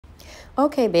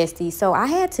Okay, bestie. So I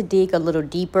had to dig a little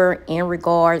deeper in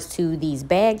regards to these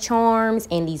bag charms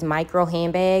and these micro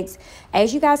handbags.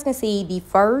 As you guys can see, the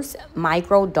first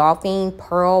micro dolphin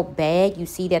pearl bag, you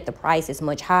see that the price is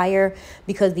much higher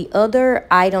because the other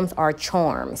items are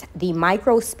charms. The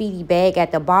micro speedy bag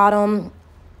at the bottom,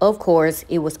 of course,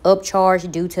 it was upcharged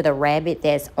due to the rabbit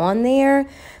that's on there.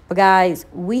 But guys,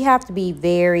 we have to be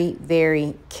very,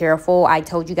 very careful. I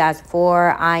told you guys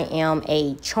before, I am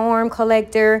a charm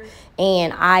collector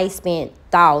and I spent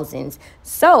thousands.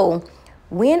 So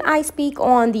when I speak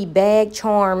on the bag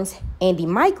charms and the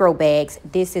micro bags,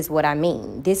 this is what I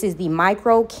mean. This is the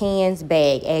micro cans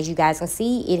bag. As you guys can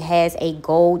see, it has a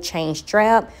gold chain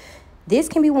strap. This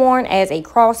can be worn as a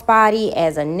crossbody,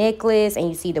 as a necklace, and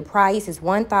you see the price is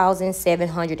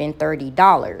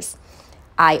 $1,730.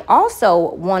 I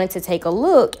also wanted to take a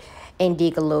look and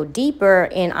dig a little deeper,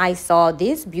 and I saw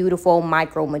this beautiful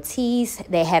micro Matisse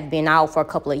that have been out for a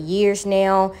couple of years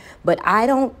now, but I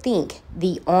don't think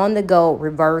the on-the-go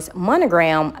reverse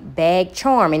monogram bag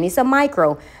charm, and it's a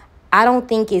micro, I don't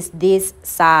think it's this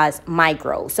size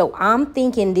micro. So I'm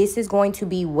thinking this is going to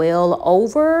be well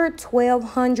over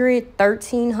 $1,200,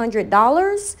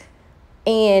 $1,300.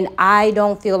 And I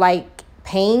don't feel like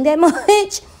paying that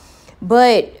much,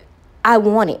 but I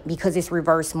want it because it's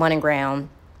reverse monogram.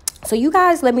 So you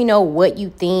guys let me know what you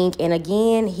think. And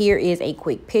again, here is a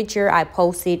quick picture I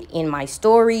posted in my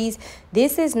stories.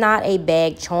 This is not a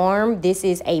bag charm. This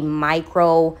is a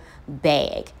micro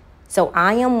bag. So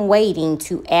I am waiting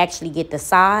to actually get the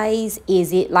size.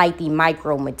 Is it like the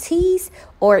micro Matisse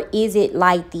or is it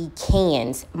like the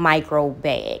cans micro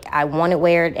bag? I want to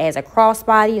wear it as a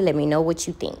crossbody. Let me know what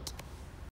you think.